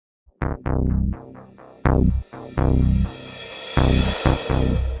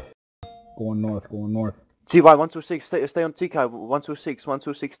Going north, going north. TY 126, stay on TK. 126,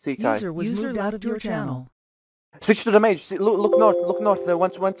 126 TK. User was moved out of your channel. Switch to the mage. Look north.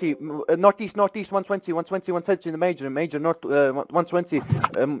 120. Northeast. 120. 120 in the major. Major north. 120.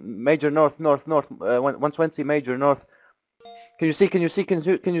 Major north. 120. Major north. Can you see? Can you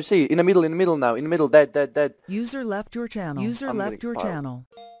see? In the middle now. In the middle. Dead. User left your channel. User left your channel.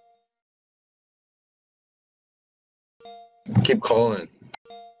 Keep calling.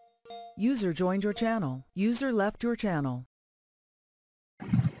 User joined your channel. User left your channel.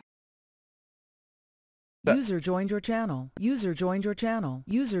 User joined your channel. User joined your channel.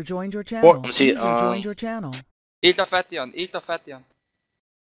 User joined your channel. User joined your channel. East of Fation. East of Fation.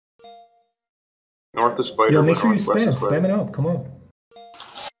 North of Spider. Yo, make sure you spam it up. Come on.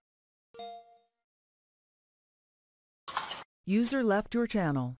 User left your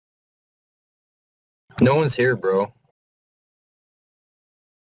channel. No one's here, bro.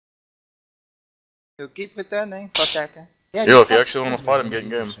 You keep returning for second. Yeah, Yo, if you actually want to fight him, get in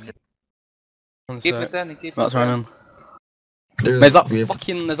game. Keep returning, keep That's returning. running. There's that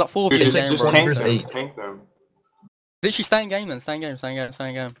fucking, there's that 4 of you saying, bro. Tank them. Literally stay in game then, stay in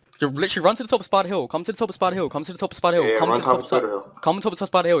game. Just literally run to the top of Spider Hill, come to the top of Spider Hill, come to the top of Spider Hill, Yeah, come to run the top top of Spider Hill. Come to the top of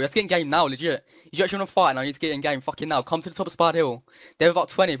Spider Hill, you have to get in game now, legit. If you actually want to fight now, you need to get in game fucking now. Come to the top of Spider Hill. They have about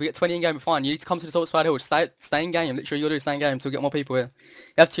 20, if we get 20 in game, we're fine. You need to come to the top of Spider Hill, stay in game, literally you gotta do stay in game to get more people here.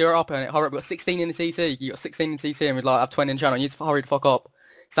 You have to hurry up and hurry up, we've got 16 in the CC, you got 16 in CC and we'd like have 20 in the channel, you need to hurry the fuck up.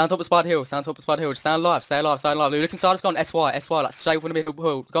 Stand top of Spider Hill, stand top of Spider Hill, stand alive, stay alive. We're looking inside, it's gone SY, like stay from the middle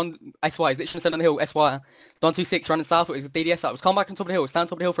hill, gone SY, he's literally centre on the hill, SY. 126 running south, it's DDS up, let's come back on top of the hill, stand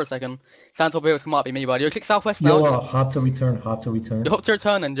top of the hill for a second. Stand top of the hill, it might be me, buddy. Yo, click southwest now. Yo, hop to return. Yo, hop to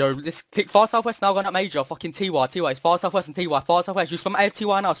return and yo, just click far southwest now, going up major, fucking TY, it's far southwest and TY, far southwest. You spam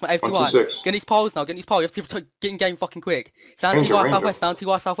AFTY now, spam AFTY. Get these poles now, you have to get in game fucking quick. Stand TY southwest, stand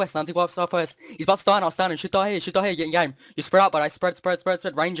TY southwest. He's about to die now, standing, should die here, get in game. You spread out, but I spread,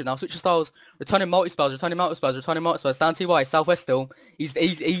 ranger now, switch your styles, returning multi-spells, stand TY, southwest still. He's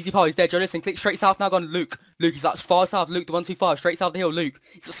easy pole, he's dead, Joe, listen, click straight south now, gone Luke, he's like far south, Luke the 125, straight south of the hill, Luke.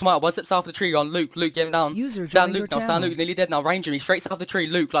 He's got smart, one step south of the tree, on Luke, get him down. Stand Luke now, stand Luke, nearly dead now, ranger me, straight south of the tree,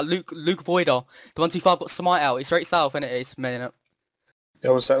 Luke Voider. The 125 got smite out, he's straight south, and it is, man.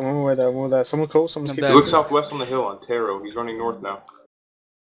 Yeah, what's that? One with someone call, someone's keeping. Look southwest on the hill on Taro, he's running north now.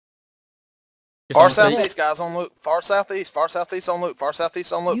 Far southeast, guys, on Luke. Far southeast on Luke. Far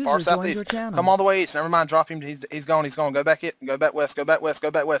southeast. Come all the way east. Never mind, drop him. He's gone. Go back west.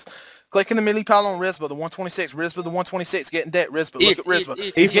 Click in the melee pile on Rizba, the 126. Rizba, the 126, getting dead. Rizba, look at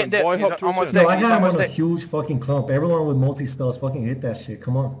Rizba. He's getting dead. He's almost dead. I had him on a huge fucking clump. Everyone with multi-spells fucking hit that shit.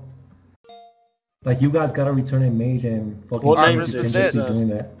 Come on. Like, you guys gotta return in mage and fucking Rizba's dead. doing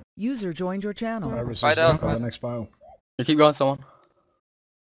that. User joined your channel. Right up. The next file. You keep going, someone.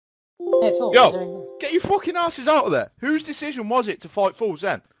 Yo, get your fucking asses out of there. Whose decision was it to fight fools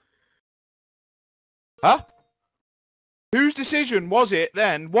then? Huh? Whose decision was it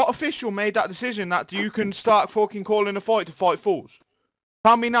then? What official made that decision that you can start fucking calling a fight to fight fools?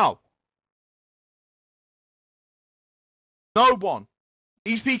 Tell me now. No one.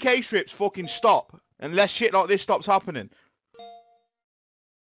 These PK strips fucking stop unless shit like this stops happening.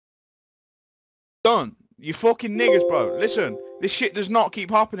 Done. You fucking niggas, bro. Listen, this shit does not keep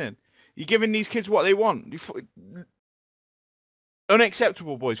happening. You're giving these kids what they want.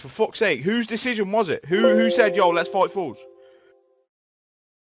 Unacceptable, boys. For fuck's sake. Whose decision was it? Who said, yo, let's fight fools?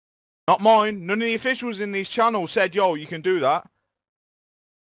 Not mine. None of the officials in these channels said, yo, you can do that.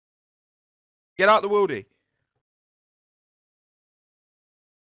 Get out the wildy.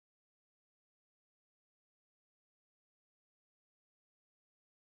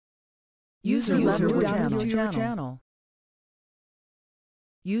 User left your channel.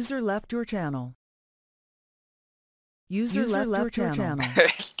 User left your channel. User left your channel.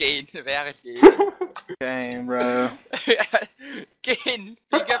 Gain, very gain. Game, bro. Gain,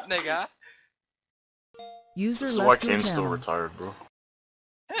 pick up, nigga. User This is why left your Kane's still channel. retired, bro.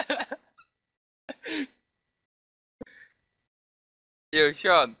 Yo,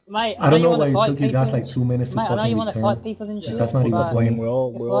 Sean. Mate, I don't know why it took you guys like 2 minutes to mate, I know you fucking want to return. fight people and shit. That's not even but funny. We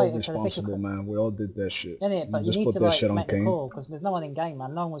all like, responsible, man. We all did that shit. Innit? But We you just need put to that like shit on make the Kane. call because there's no one in game,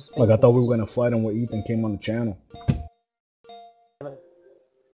 man. No one was. Like, I thought we were gonna fight him when Ethan came on the channel.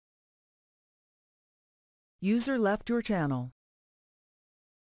 User left your channel.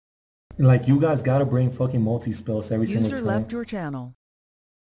 Like, you guys gotta bring fucking multi-spells every single User time. left your channel.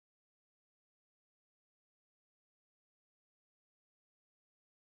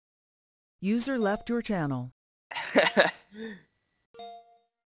 User left your channel.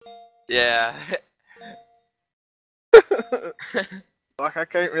 Yeah. Like I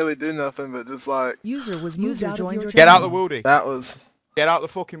can't really do nothing, but just like User was moved out of your channel. Get out the Wildy. that was. Get out the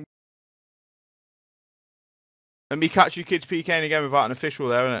fucking. Let me catch you kids PKing again without an official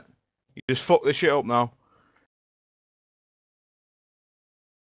there, innit? You just fuck this shit up now.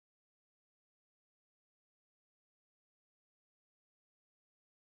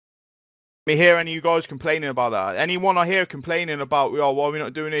 Me hear any of you guys complaining about that. Anyone I hear complaining about, oh, why are we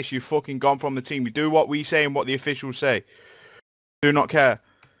not doing this? You fucking gone from the team. We do what we say and what the officials say. Do not care.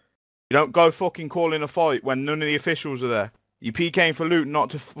 You don't go fucking calling a fight when none of the officials are there. You PKing for loot, not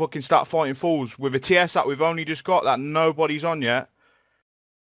to fucking start fighting fools with a TS that we've only just got that nobody's on yet.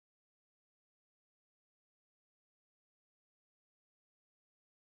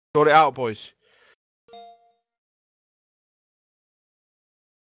 Sort it out, boys.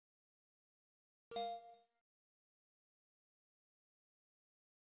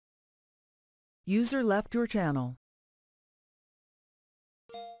 User left your channel.